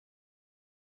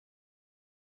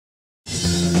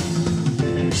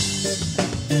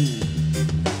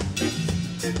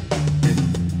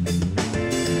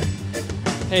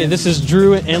Hey, this is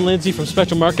Drew and Lindsay from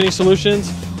Spectra Marketing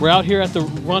Solutions. We're out here at the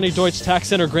Ronnie Deutsch Tax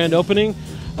Center grand opening.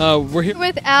 We're here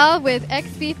with Al with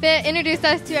XB Fit. Introduce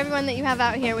us to everyone that you have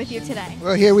out here with you today.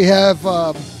 Well, here we have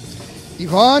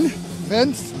Yvonne,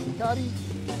 Vince, Cody,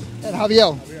 and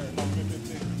Javier.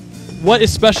 What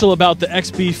is special about the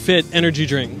XB Fit energy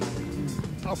drink?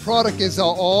 Our product is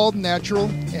all natural.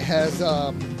 It has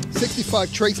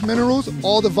 65 trace minerals,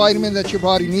 all the vitamins that your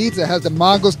body needs. It has the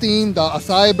mangosteen, the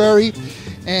acai berry,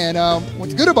 and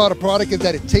what's good about a product is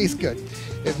that it tastes good.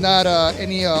 It's not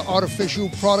any artificial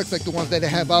products like the ones that they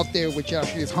have out there, which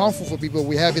actually is harmful for people.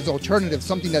 We have its alternative,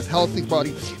 something that's healthy for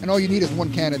body, and all you need is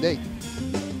 1 can a day.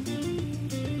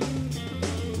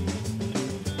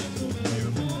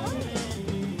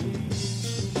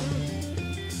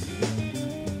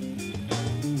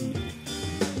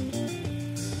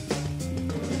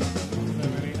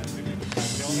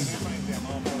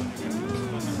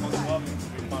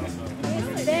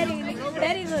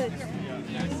 Very good.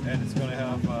 And it's going to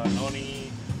have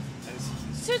noni.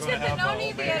 So it's got the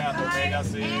noni, the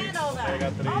acai, and all that.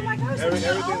 Omega-3. Oh my gosh,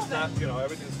 Everything's not,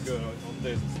 everything's good on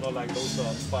this. It's not like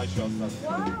those spy shots.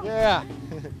 Yeah.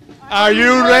 Are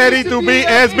you ready to be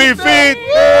SB Fit?